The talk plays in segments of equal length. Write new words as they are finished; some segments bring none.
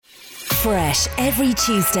fresh every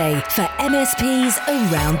Tuesday for MSPs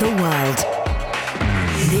around the world.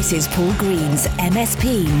 This is Paul Green's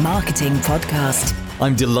MSP Marketing Podcast.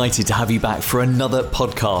 I'm delighted to have you back for another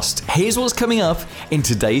podcast. Here's what's coming up in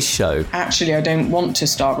today's show. Actually, I don't want to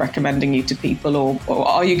start recommending you to people, or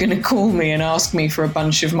are you going to call me and ask me for a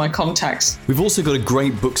bunch of my contacts? We've also got a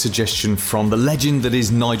great book suggestion from the legend that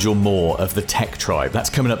is Nigel Moore of the Tech Tribe.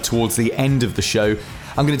 That's coming up towards the end of the show.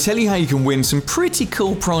 I'm going to tell you how you can win some pretty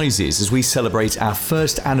cool prizes as we celebrate our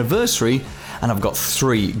first anniversary, and I've got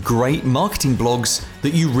 3 great marketing blogs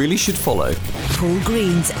that you really should follow. Paul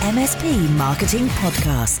Green's MSP Marketing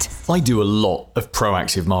Podcast. I do a lot of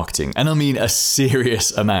proactive marketing, and I mean a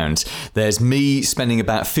serious amount. There's me spending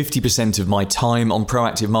about 50% of my time on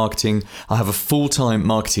proactive marketing. I have a full-time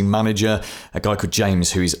marketing manager, a guy called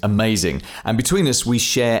James, who is amazing. And between us, we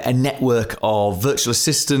share a network of virtual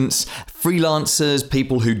assistants, freelancers,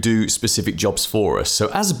 people who do specific jobs for us. So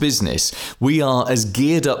as a business, we are as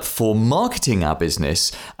geared up for marketing our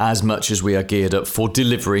business as much as we are geared up for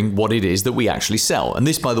delivering what it is that we actually sell. And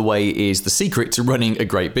this, by the way, is the secret to running a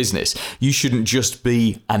great business. You shouldn't just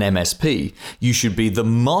be an MSP. You should be the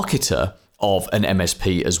marketer of an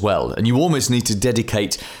MSP as well. And you almost need to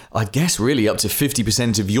dedicate, I guess, really up to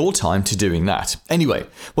 50% of your time to doing that. Anyway,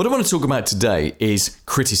 what I want to talk about today is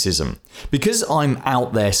criticism. Because I'm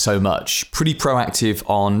out there so much, pretty proactive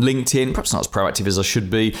on LinkedIn, perhaps not as proactive as I should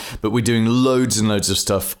be, but we're doing loads and loads of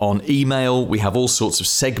stuff on email. We have all sorts of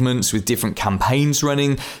segments with different campaigns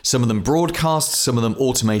running, some of them broadcasts, some of them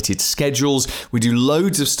automated schedules. We do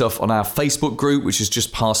loads of stuff on our Facebook group, which has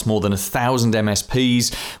just passed more than 1,000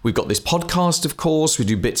 MSPs. We've got this podcast, of course. We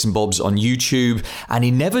do bits and bobs on YouTube, and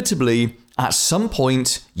inevitably, at some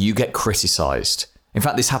point, you get criticized. In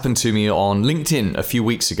fact, this happened to me on LinkedIn a few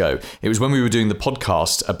weeks ago. It was when we were doing the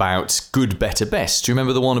podcast about good, better, best. Do you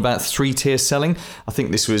remember the one about 3-tier selling? I think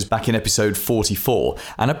this was back in episode 44.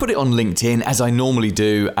 And I put it on LinkedIn, as I normally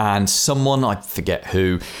do, and someone, I forget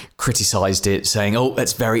who, criticized it, saying, oh,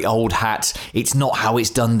 that's very old hat. It's not how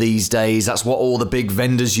it's done these days. That's what all the big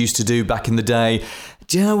vendors used to do back in the day.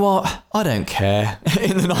 Do you know what? I don't care.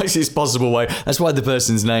 In the nicest possible way. That's why the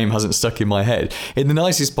person's name hasn't stuck in my head. In the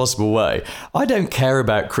nicest possible way. I don't care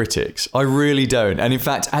about critics. I really don't. And in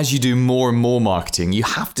fact, as you do more and more marketing, you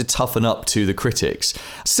have to toughen up to the critics.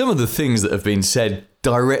 Some of the things that have been said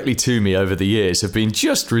directly to me over the years have been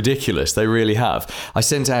just ridiculous. They really have. I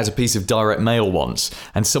sent out a piece of direct mail once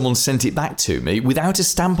and someone sent it back to me without a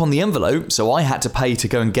stamp on the envelope, so I had to pay to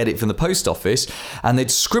go and get it from the post office, and they'd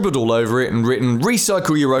scribbled all over it and written,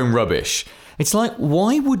 "Recycle your own rubbish." It's like,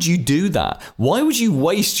 why would you do that? Why would you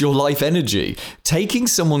waste your life energy taking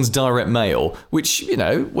someone's direct mail, which, you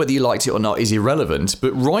know, whether you liked it or not is irrelevant,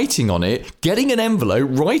 but writing on it, getting an envelope,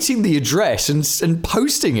 writing the address and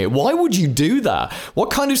posting it? Why would you do that?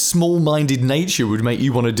 What kind of small-minded nature would make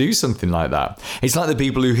you want to do something like that? It's like the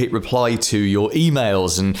people who hit reply to your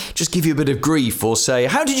emails and just give you a bit of grief or say,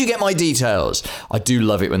 how did you get my details? I do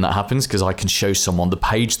love it when that happens because I can show someone the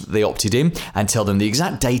page that they opted in and tell them the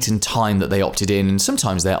exact date and time that they opted in, and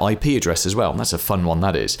sometimes their IP address as well. That's a fun one,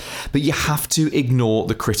 that is. But you have to ignore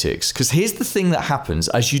the critics, because here's the thing that happens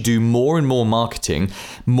as you do more and more marketing,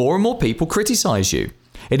 more and more people criticize you.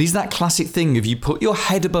 It is that classic thing of you put your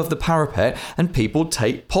head above the parapet and people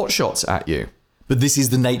take pot shots at you. But this is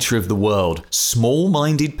the nature of the world.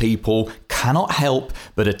 Small-minded people cannot help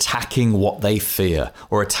but attacking what they fear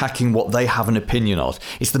or attacking what they have an opinion of.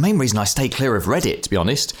 It's the main reason I stay clear of Reddit, to be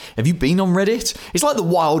honest. Have you been on Reddit? It's like the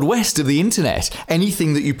Wild West of the internet.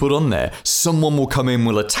 Anything that you put on there, someone will come in,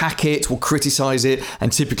 will attack it, will criticize it,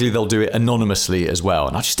 and typically they'll do it anonymously as well.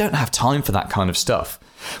 And I just don't have time for that kind of stuff.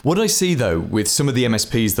 What I see, though, with some of the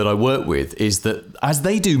MSPs that I work with is that as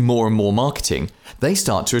they do more and more marketing, they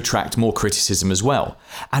start to attract more criticism as well.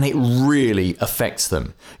 And it really affects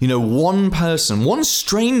them. You know, one person, one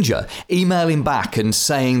stranger emailing back and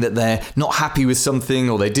saying that they're not happy with something,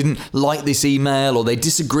 or they didn't like this email, or they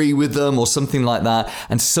disagree with them, or something like that.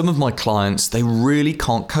 And some of my clients, they really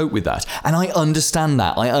can't cope with that. And I understand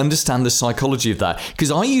that. I understand the psychology of that,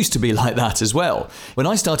 because I used to be like that as well. When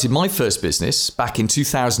I started my first business back in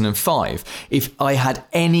 2005, if I had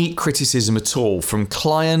any criticism at all from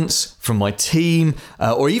clients, from my team,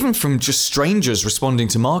 or even from just strangers responding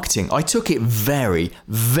to marketing, I took it very,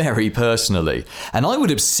 very personally. And I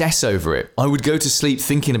would obsess over it. I would go to sleep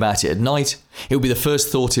thinking about it at night. It will be the first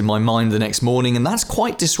thought in my mind the next morning, and that's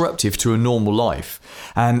quite disruptive to a normal life.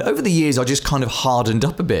 And over the years, I just kind of hardened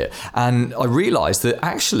up a bit, and I realized that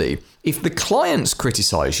actually, if the clients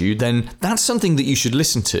criticize you, then that's something that you should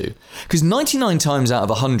listen to. Because 99 times out of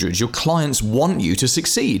 100, your clients want you to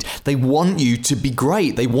succeed. They want you to be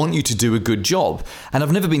great. They want you to do a good job. And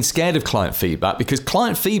I've never been scared of client feedback, because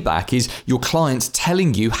client feedback is your clients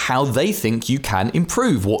telling you how they think you can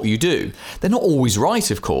improve what you do. They're not always right,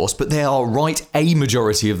 of course, but they are right a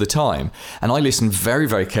majority of the time. And I listen very,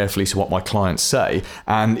 very carefully to what my clients say.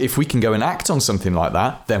 And if we can go and act on something like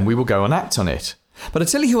that, then we will go and act on it. But I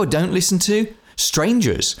tell you who I don't listen to?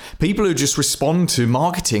 Strangers. People who just respond to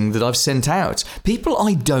marketing that I've sent out. People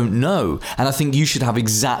I don't know. And I think you should have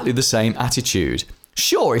exactly the same attitude.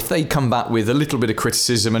 Sure, if they come back with a little bit of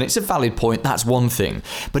criticism and it's a valid point, that's one thing.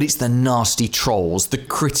 But it's the nasty trolls, the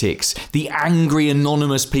critics, the angry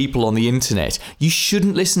anonymous people on the internet. You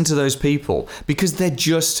shouldn't listen to those people because they're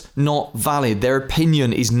just not valid. Their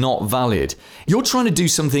opinion is not valid. You're trying to do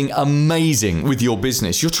something amazing with your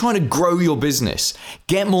business. You're trying to grow your business,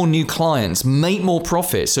 get more new clients, make more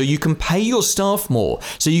profit so you can pay your staff more,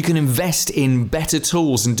 so you can invest in better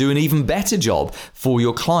tools and do an even better job for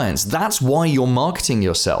your clients. That's why you're marketing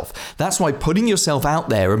yourself. That's why putting yourself out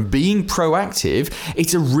there and being proactive,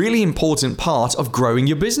 it's a really important part of growing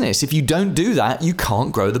your business. If you don't do that, you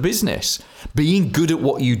can't grow the business. Being good at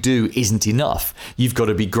what you do isn't enough. You've got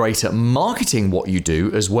to be great at marketing what you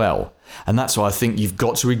do as well. And that's why I think you've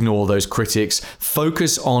got to ignore those critics.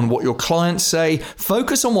 Focus on what your clients say.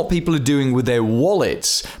 Focus on what people are doing with their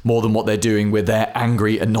wallets more than what they're doing with their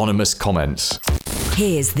angry anonymous comments.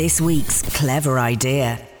 Here's this week's clever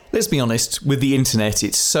idea. Let's be honest, with the internet,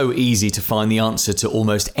 it's so easy to find the answer to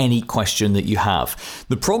almost any question that you have.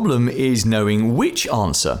 The problem is knowing which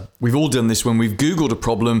answer. We've all done this when we've Googled a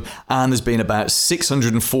problem and there's been about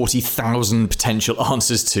 640,000 potential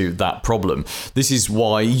answers to that problem. This is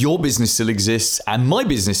why your business still exists and my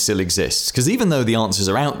business still exists, because even though the answers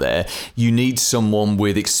are out there, you need someone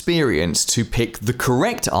with experience to pick the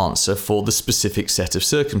correct answer for the specific set of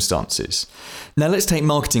circumstances. Now, let's take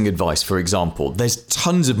marketing advice, for example. There's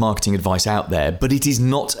tons of marketing advice out there, but it is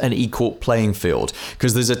not an equal playing field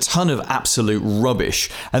because there's a ton of absolute rubbish.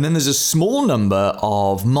 And then there's a small number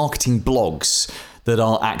of marketing blogs that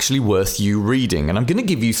are actually worth you reading. And I'm going to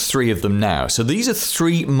give you 3 of them now. So these are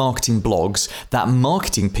 3 marketing blogs that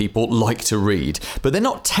marketing people like to read. But they're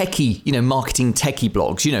not techie, marketing techie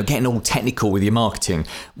blogs, getting all technical with your marketing.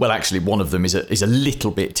 Well, actually, one of them is a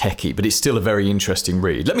little bit techie, but it's still a very interesting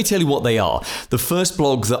read. Let me tell you what they are. The first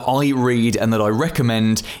blog that I read and that I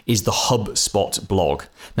recommend is the HubSpot blog.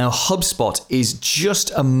 Now, HubSpot is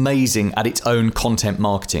just amazing at its own content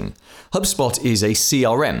marketing. HubSpot is a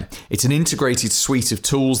CRM. It's an integrated suite of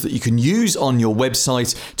tools that you can use on your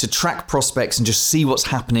website to track prospects and just see what's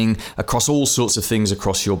happening across all sorts of things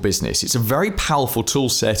across your business. It's a very powerful tool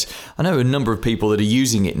set. I know a number of people that are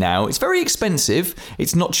using it now. It's very expensive.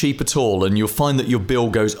 It's not cheap at all, and you'll find that your bill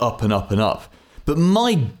goes up and up and up. But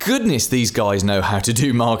my goodness, these guys know how to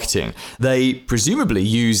do marketing. They presumably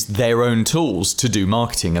use their own tools to do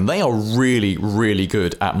marketing, and they are really, really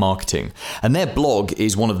good at marketing. And their blog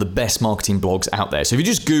is one of the best marketing blogs out there. So if you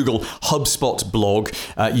just Google HubSpot blog,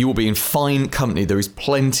 you will be in fine company. There is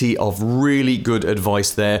plenty of really good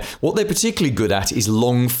advice there. What they're particularly good at is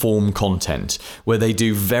long-form content, where they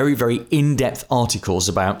do very, very in-depth articles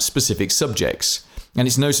about specific subjects. And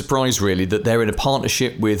it's no surprise, really, that they're in a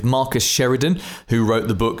partnership with Marcus Sheridan, who wrote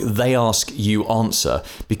the book They Ask, You Answer,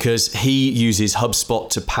 because he uses HubSpot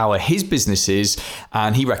to power his businesses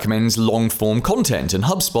and he recommends long-form content. And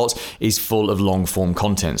HubSpot is full of long-form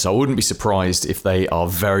content. So I wouldn't be surprised if they are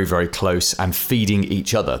very, very close and feeding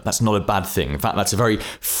each other. That's not a bad thing. In fact, that's a very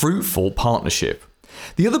fruitful partnership.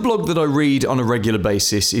 The other blog that I read on a regular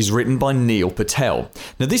basis is written by Neil Patel.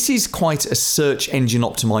 Now, this is quite a search engine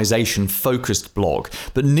optimization focused blog,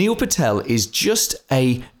 but Neil Patel is just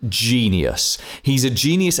a genius. He's a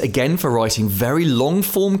genius again for writing very long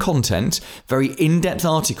form content, very in-depth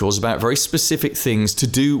articles about very specific things to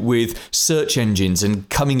do with search engines and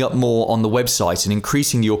coming up more on the website and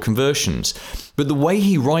increasing your conversions. But the way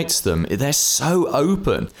he writes them, they're so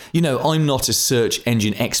open. I'm not a search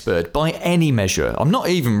engine expert by any measure. I'm not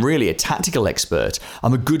even really a tactical expert.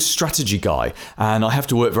 I'm a good strategy guy, and I have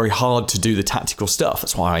to work very hard to do the tactical stuff.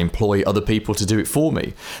 That's why I employ other people to do it for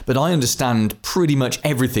me. But I understand pretty much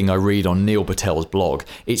everything I read on Neil Patel's blog.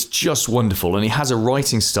 It's just wonderful, and he has a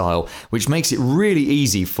writing style which makes it really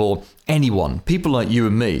easy for anyone, people like you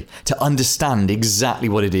and me, to understand exactly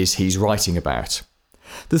what it is he's writing about.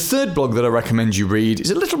 The third blog that I recommend you read is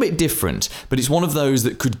a little bit different, but it's one of those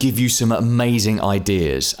that could give you some amazing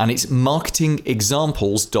ideas, and it's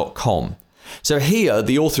marketingexamples.com. So here,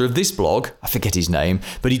 the author of this blog, I forget his name,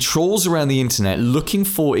 but he trawls around the internet looking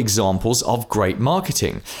for examples of great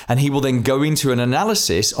marketing. And he will then go into an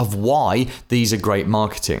analysis of why these are great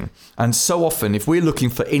marketing. And so often, if we're looking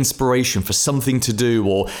for inspiration for something to do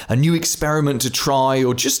or a new experiment to try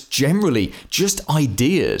or just generally, just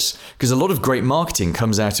ideas, because a lot of great marketing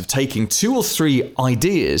comes out of taking 2 or 3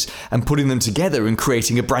 ideas and putting them together and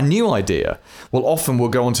creating a brand new idea. Well, often we'll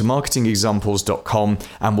go onto marketingexamples.com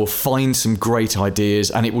and we'll find some great ideas,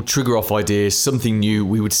 and it will trigger off ideas, something new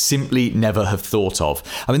we would simply never have thought of.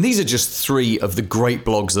 I mean, these are just 3 of the great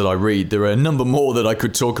blogs that I read. There are a number more that I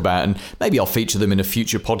could talk about, and maybe I'll feature them in a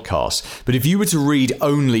future podcast. But if you were to read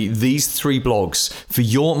only these 3 blogs for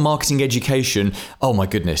your marketing education, oh my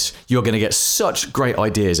goodness, you're going to get such great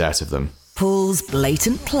ideas out of them. Paul's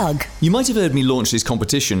blatant plug. You might have heard me launch this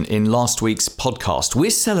competition in last week's podcast. We're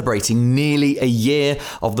celebrating nearly a year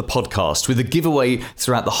of the podcast with a giveaway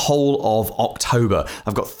throughout the whole of October.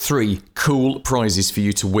 I've got 3 cool prizes for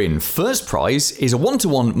you to win. First prize is a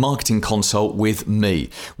one-to-one marketing consult with me.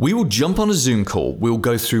 We will jump on a Zoom call. We'll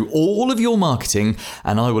go through all of your marketing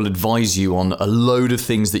and I will advise you on a load of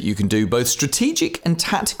things that you can do, both strategic and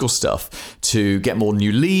tactical stuff, to get more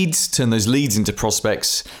new leads, turn those leads into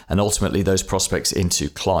prospects, and ultimately those prospects into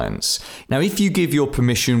clients. Now, if you give your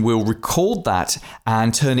permission, we'll record that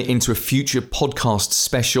and turn it into a future podcast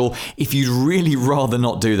special. If you'd really rather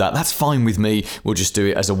not do that, that's fine with me. We'll just do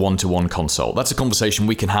it as a one-to-one consult. That's a conversation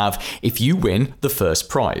we can have if you win the first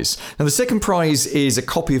prize. Now, the second prize is a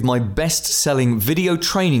copy of my best-selling video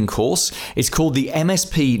training course. It's called the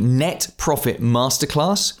MSP Net Profit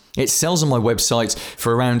Masterclass. It sells on my website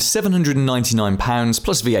for around £799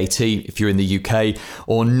 plus VAT if you're in the UK,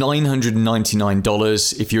 or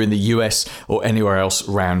 $999 if you're in the US or anywhere else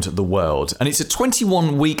around the world. And it's a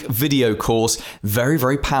 21-week video course, very,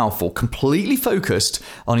 very powerful, completely focused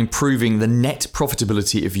on improving the net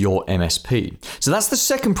profitability of your MSP. So that's the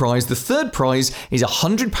second prize. The third prize is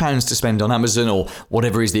 £100 to spend on Amazon or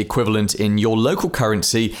whatever is the equivalent in your local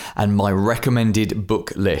currency, and my recommended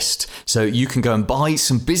book list. So you can go and buy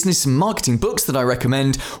some business and marketing books that I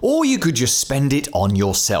recommend, or you could just spend it on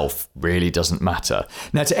yourself. Really doesn't matter.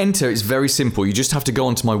 Now, to enter, it's very simple. You just have to go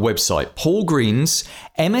onto my website,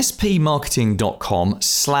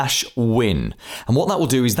 paulgreens.mspmarketing.com/win. And what that will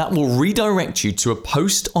do is that will redirect you to a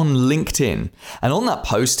post on LinkedIn. And on that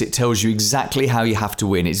post, it tells you exactly how you have to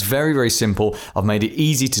win. It's very, very simple. I've made it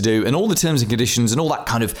easy to do, and all the terms and conditions and all that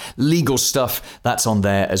kind of legal stuff, that's on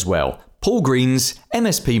there as well. Paul Greens,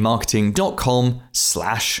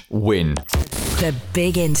 mspmarketing.com/win. The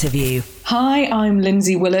big interview. Hi, I'm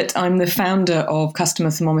Lindsay Willett. I'm the founder of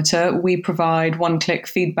Customer Thermometer. We provide one-click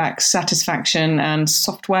feedback, satisfaction and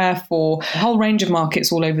software for a whole range of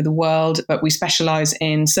markets all over the world, but we specialize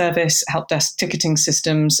in service, help desk ticketing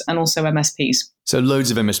systems, and also MSPs. So loads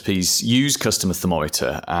of MSPs use Customer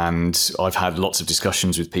Thermometer, and I've had lots of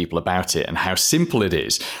discussions with people about it and how simple it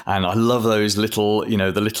is. And I love those little,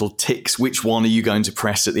 the little ticks. Which one are you going to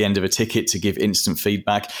press at the end of a ticket to give instant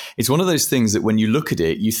feedback? It's one of those things that when you look at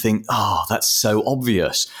it, you think, that's so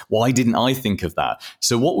obvious. Why didn't I think of that?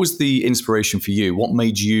 So what was the inspiration for you? What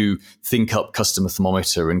made you think up Customer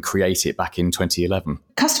Thermometer and create it back in 2011?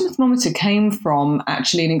 Customer Thermometer came from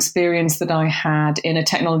actually an experience that I had in a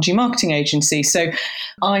technology marketing agency. So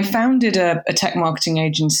I founded a tech marketing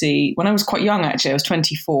agency when I was quite young, actually. I was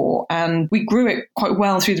 24, and we grew it quite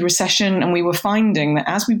well through the recession. And we were finding that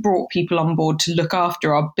as we brought people on board to look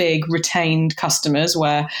after our big retained customers,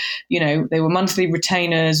 where, they were monthly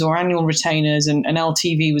retainers or annual retainers, and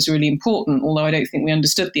LTV was really important, although I don't think we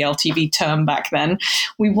understood the LTV term back then.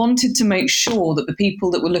 We wanted to make sure that the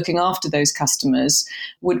people that were looking after those customers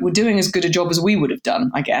were doing as good a job as we would have done,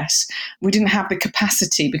 I guess. We didn't have the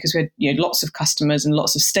capacity, because we had lots of customers and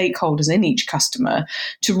lots of stakeholders in each customer,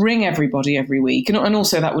 to ring everybody every week. And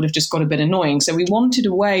also that would have just got a bit annoying. So we wanted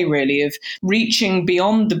a way really of reaching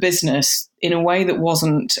beyond the business in a way that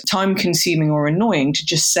wasn't time consuming or annoying, to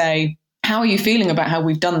just say, how are you feeling about how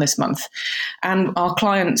we've done this month? And our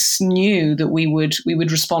clients knew that we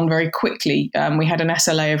would respond very quickly. We had an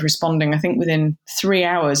SLA of responding, I think, within 3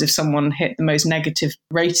 hours if someone hit the most negative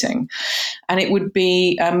rating. And it would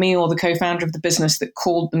be me or the co-founder of the business that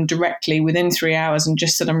called them directly within 3 hours and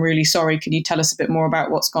just said, I'm really sorry, can you tell us a bit more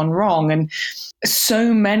about what's gone wrong? And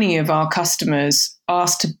so many of our customers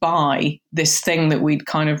asked to buy this thing that we'd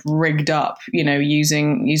kind of rigged up,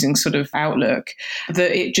 using sort of Outlook,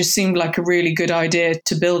 that it just seemed like a really good idea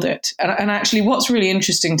to build it. And actually what's really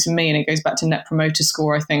interesting to me, and it goes back to Net Promoter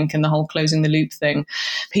Score, I think, and the whole closing the loop thing,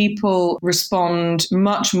 people respond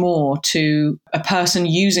much more to a person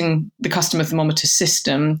using the customer thermometer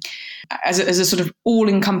system as a sort of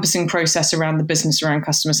all-encompassing process around the business, around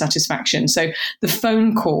customer satisfaction. So the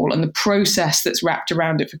phone call and the process that's wrapped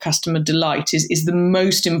around it for customer delight is the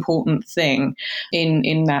most important thing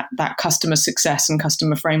in that customer success and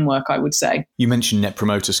customer framework, I would say. You mentioned Net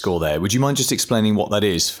Promoter Score there. Would you mind just explaining what that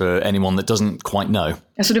is for anyone that doesn't quite know?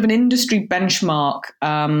 A sort of an industry benchmark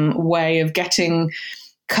way of getting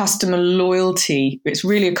customer loyalty. It's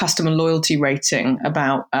really a customer loyalty rating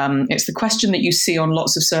about, it's the question that you see on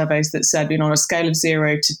lots of surveys that said, on a scale of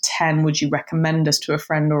 0 to 10, would you recommend us to a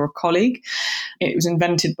friend or a colleague? It was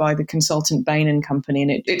invented by the consultant Bain & Company,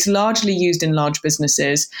 and it's largely used in large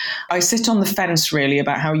businesses. I sit on the fence really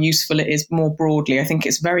about how useful it is more broadly. I think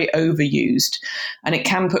it's very overused, and it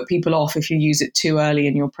can put people off if you use it too early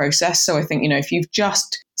in your process. So I think, if you've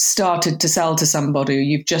just started to sell to somebody or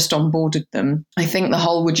you've just onboarded them, I think the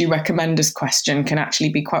whole would you recommend us question can actually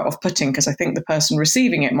be quite off-putting, because I think the person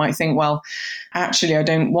receiving it might think, well, actually, I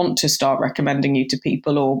don't want to start recommending you to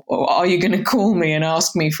people, or are you going to call me and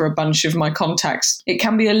ask me for a bunch of my contacts? It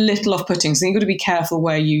can be a little off-putting, so you've got to be careful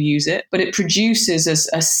where you use it, but it produces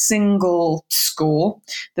a single score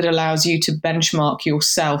that allows you to benchmark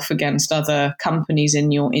yourself against other companies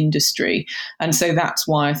in your industry. And so that's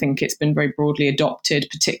why I think it's been very broadly adopted,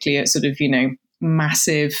 particularly at sort of,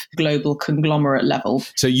 massive global conglomerate level.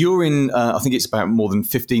 So you're in, I think it's about more than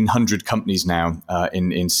 1,500 companies now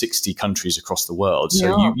in 60 countries across the world.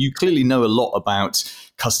 So yeah. you clearly know a lot about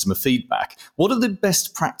customer feedback. What are the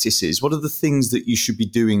best practices? What are the things that you should be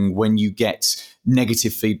doing when you get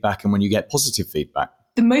negative feedback and when you get positive feedback?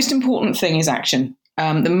 The most important thing is action.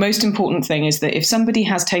 The most important thing is that if somebody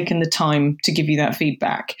has taken the time to give you that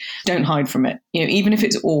feedback, don't hide from it. Even if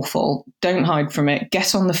it's awful, don't hide from it.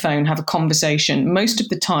 Get on the phone, have a conversation. Most of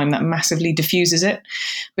the time that massively diffuses it,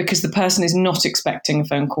 because the person is not expecting a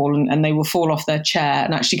phone call, and they will fall off their chair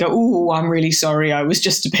and actually go, oh, I'm really sorry, I was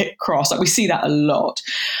just a bit cross. Like, we see that a lot.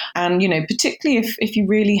 And, particularly if you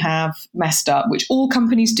really have messed up, which all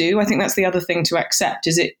companies do, I think that's the other thing to accept,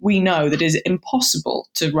 is we know that it is impossible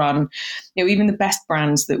to run, even the best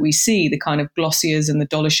brands that we see, the kind of Glossiers and the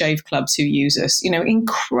Dollar Shave Clubs who use us,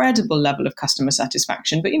 incredible level of customer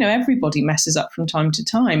satisfaction. But, everybody messes up from time to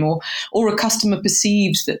time, or a customer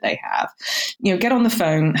perceives that they have. Get on the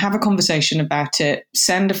phone, have a conversation about it,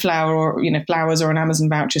 send a flower or, flowers or an Amazon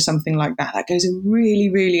voucher, something like that. That goes a really,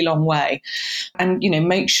 really long way. And,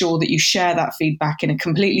 make sure that you share that feedback in a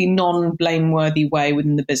completely non-blameworthy way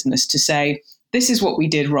within the business to say, this is what we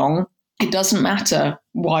did wrong. It doesn't matter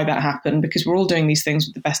why that happened, because we're all doing these things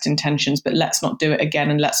with the best intentions, but let's not do it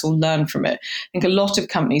again and let's all learn from it. I think a lot of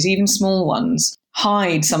companies, even small ones,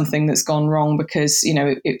 hide something that's gone wrong because,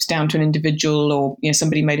 it's down to an individual or,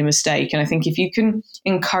 somebody made a mistake. And I think if you can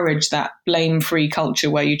encourage that blame-free culture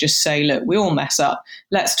where you just say, look, we all mess up,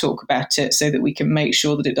 let's talk about it so that we can make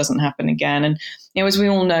sure that it doesn't happen again. And, as we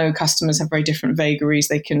all know, customers have very different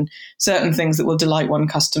vagaries. Certain things that will delight one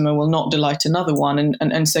customer will not delight another one.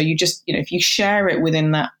 And so you just, if you share it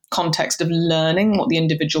within that context of learning what the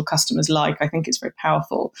individual customers like, I think it's very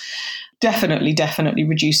powerful. Definitely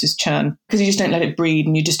reduces churn, because you just don't let it breed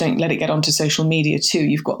and you just don't let it get onto social media too.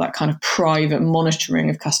 You've got that kind of private monitoring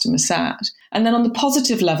of customer sat. And then on the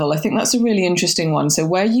positive level, I think that's a really interesting one. So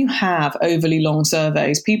where you have overly long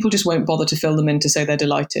surveys, people just won't bother to fill them in to say they're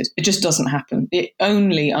delighted. It just doesn't happen.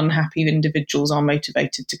 Only unhappy individuals are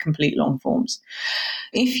motivated to complete long forms.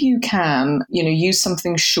 If you can, use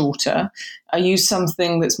something shorter, use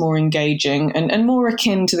something that's more engaging and more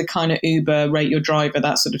akin to the kind of Uber, rate your driver,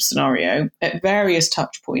 that sort of scenario at various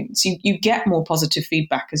touch points, you get more positive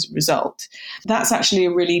feedback as a result. That's actually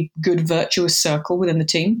a really good virtuous circle within the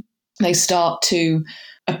team. They start to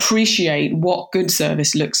appreciate what good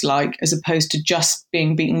service looks like, as opposed to just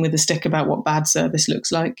being beaten with a stick about what bad service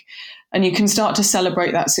looks like. And you can start to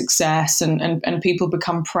celebrate that success, and people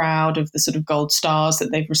become proud of the sort of gold stars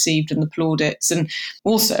that they've received and the plaudits. And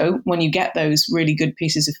also, when you get those really good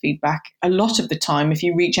pieces of feedback, a lot of the time, if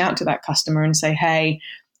you reach out to that customer and say, hey,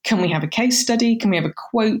 can we have a case study? Can we have a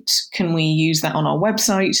quote? Can we use that on our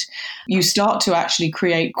website? You start to actually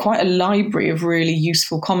create quite a library of really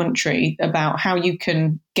useful commentary about how you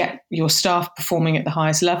can get your staff performing at the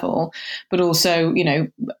highest level, but also,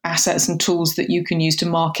 assets and tools that you can use to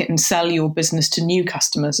market and sell your business to new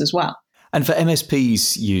customers as well. And for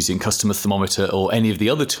MSPs using Customer Thermometer or any of the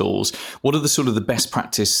other tools, what are the sort of the best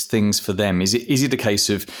practice things for them? Is it a case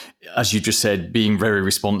of, as you just said, being very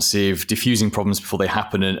responsive, diffusing problems before they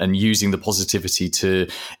happen, and using the positivity to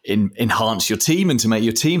enhance your team and to make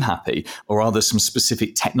your team happy? Or are there some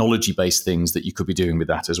specific technology-based things that you could be doing with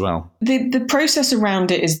that as well? The process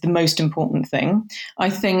around it is the most important thing. I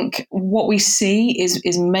think what we see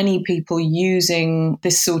is many people using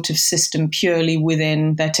this sort of system purely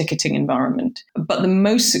within their ticketing environment. But the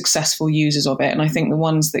most successful users of it, and I think the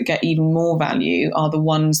ones that get even more value, are the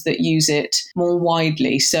ones that use it more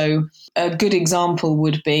widely. So a good example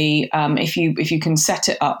would be if you can set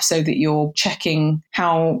it up so that you're checking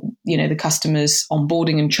how the customer's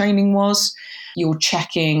onboarding and training was. You're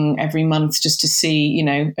checking every month just to see,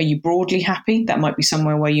 are you broadly happy? That might be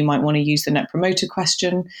somewhere where you might want to use the Net Promoter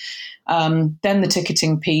question. Then the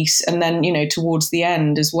ticketing piece, and then, towards the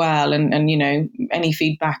end as well, and any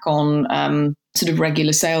feedback on sort of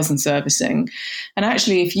regular sales and servicing. And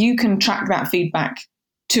actually, if you can track that feedback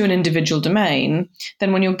to an individual domain,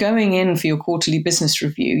 then when you're going in for your quarterly business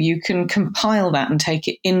review, you can compile that and take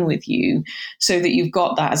it in with you so that you've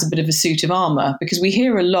got that as a bit of a suit of armor. Because we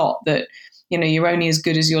hear a lot that you're only as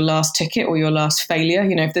good as your last ticket or your last failure.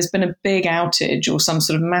 If there's been a big outage or some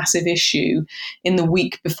sort of massive issue in the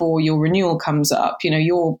week before your renewal comes up,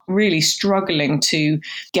 you're really struggling to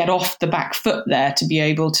get off the back foot there to be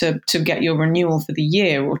able to get your renewal for the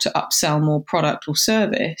year or to upsell more product or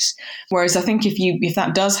service. Whereas I think if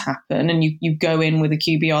that does happen and you go in with a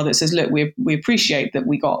QBR that says, look, we appreciate that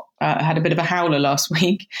we had a bit of a howler last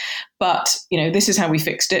week, but this is how we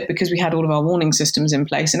fixed it because we had all of our warning systems in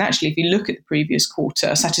place. And actually, if you look at the previous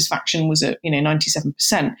quarter, satisfaction was at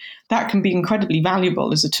 97%. That can be incredibly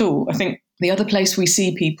valuable as a tool. I think the other place we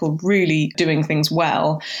see people really doing things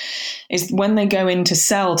well is when they go in to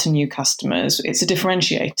sell to new customers. It's a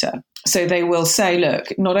differentiator. So they will say, look,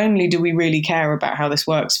 not only do we really care about how this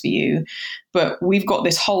works for you, but we've got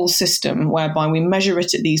this whole system whereby we measure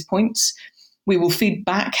it at these points. We will feed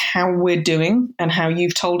back how we're doing and how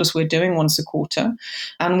you've told us we're doing once a quarter.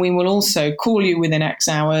 And we will also call you within X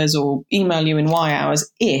hours or email you in Y hours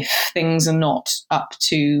if things are not up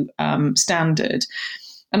to standard.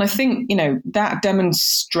 And I think, that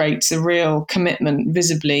demonstrates a real commitment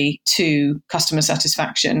visibly to customer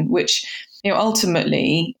satisfaction, which,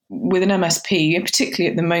 ultimately with an MSP,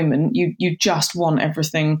 particularly at the moment, you just want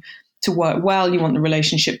everything to work well. You want the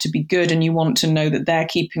relationship to be good, and you want to know that they're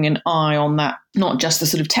keeping an eye on that, not just the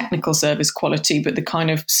sort of technical service quality, but the kind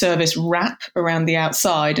of service wrap around the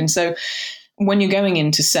outside. And so when you're going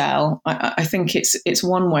in to sell, I think it's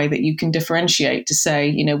one way that you can differentiate to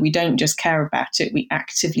say, we don't just care about it, we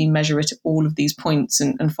actively measure it at all of these points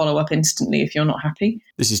and follow up instantly if you're not happy.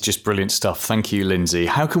 This is just brilliant stuff. Thank you, Lindsay.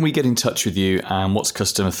 How can we get in touch with you, and what's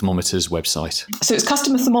Customer Thermometer's website? So it's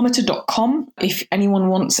customerthermometer.com. If anyone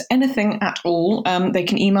wants anything at all, they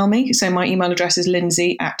can email me. So my email address is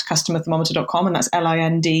lindsay@customerthermometer.com, and that's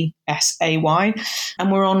LINDSAY.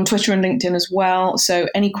 And we're on Twitter and LinkedIn as well. So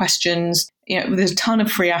any questions, there's a ton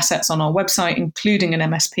of free assets on our website, including an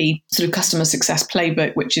MSP sort of customer success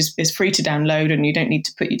playbook, which is free to download, and you don't need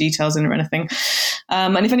to put your details in or anything.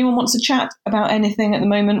 And if anyone wants to chat about anything at the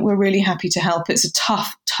moment, we're really happy to help. It's a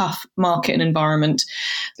tough market and environment.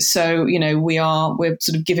 So, we're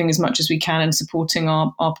sort of giving as much as we can and supporting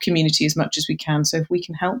our community as much as we can. So if we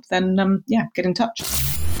can help, then get in touch.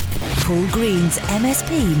 Paul Green's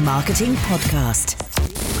MSP Marketing Podcast.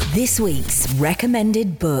 This week's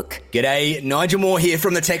recommended book. G'day, Nigel Moore here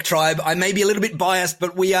from the Tech Tribe. I may be a little bit biased,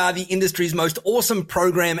 but we are the industry's most awesome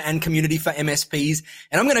program and community for MSPs.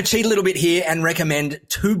 And I'm going to cheat a little bit here and recommend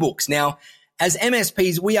 2 books. Now, as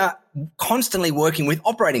MSPs, we are constantly working with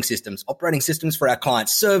operating systems for our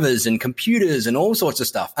clients, servers and computers and all sorts of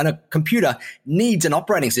stuff. And a computer needs an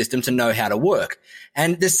operating system to know how to work.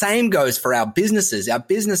 And the same goes for our businesses. Our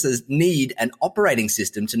businesses need an operating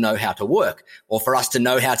system to know how to work, or for us to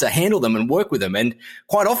know how to handle them and work with them. And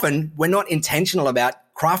quite often we're not intentional about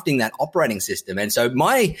crafting that operating system. And so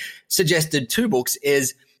my suggested 2 books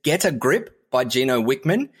is Get a Grip by Gino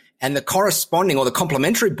Wickman, and the corresponding or the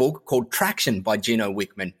complementary book called Traction by Gino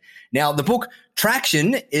Wickman. Now, the book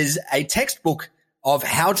Traction is a textbook of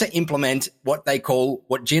how to implement what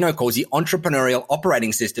Gino calls the entrepreneurial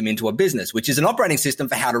operating system into a business, which is an operating system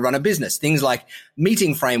for how to run a business. Things like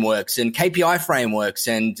meeting frameworks and KPI frameworks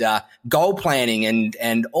and goal planning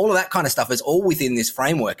and all of that kind of stuff is all within this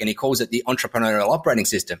framework. And he calls it the entrepreneurial operating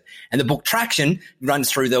system. And the book Traction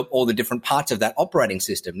runs through all the different parts of that operating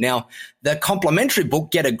system. Now, the complementary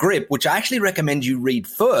book, Get a Grip, which I actually recommend you read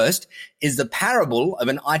first, is the parable of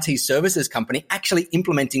an IT services company actually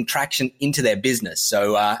implementing Traction into their business. business.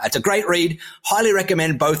 So it's a great read. Highly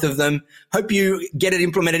recommend both of them. Hope you get it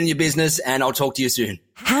implemented in your business, and I'll talk to you soon.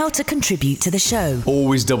 How to contribute to the show.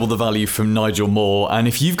 Always double the value from Nigel Moore. And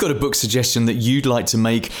if you've got a book suggestion that you'd like to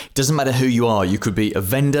make, it doesn't matter who you are. You could be a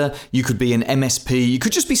vendor, you could be an MSP, you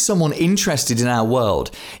could just be someone interested in our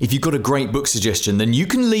world. If you've got a great book suggestion, then you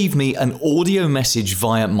can leave me an audio message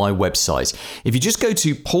via my website. If you just go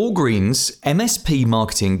to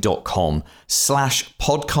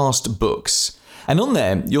paulgreensmspmarketing.com/podcastbooks. And on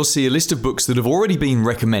there, you'll see a list of books that have already been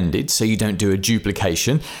recommended, so you don't do a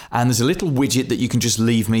duplication. And there's a little widget that you can just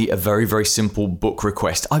leave me a very, very simple book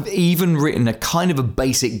request. I've even written a kind of a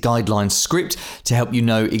basic guideline script to help you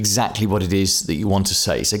know exactly what it is that you want to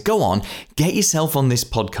say. So go on, get yourself on this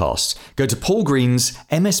podcast. Go to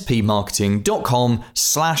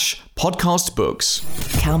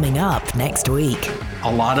paulgreensmspmarketing.com/podcastbooks. Coming up next week.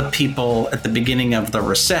 A lot of people at the beginning of the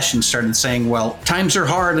recession started saying, well, times are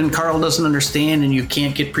hard and Carl doesn't understand and you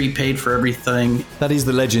can't get prepaid for everything. That is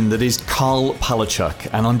the legend that is Carl Palachuk,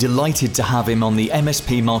 and I'm delighted to have him on the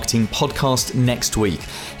MSP Marketing Podcast next week.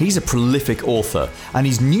 He's a prolific author, and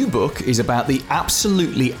his new book is about the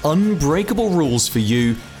absolutely unbreakable rules for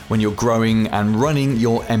you when you're growing and running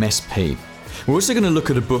your MSP. We're also going to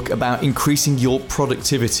look at a book about increasing your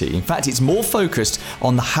productivity. In fact, it's more focused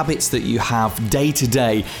on the habits that you have day to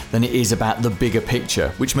day than it is about the bigger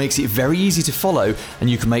picture, which makes it very easy to follow,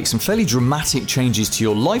 and you can make some fairly dramatic changes to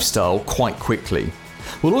your lifestyle quite quickly.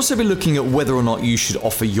 We'll also be looking at whether or not you should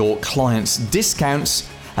offer your clients discounts.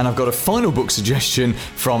 And I've got a final book suggestion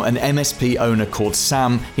from an MSP owner called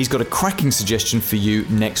Sam. He's got a cracking suggestion for you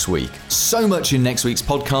next week. So much in next week's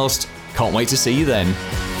podcast. Can't wait to see you then.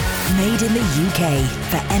 Made in the UK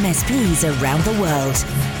for MSPs around the world.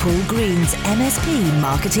 Paul Green's MSP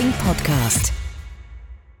Marketing Podcast.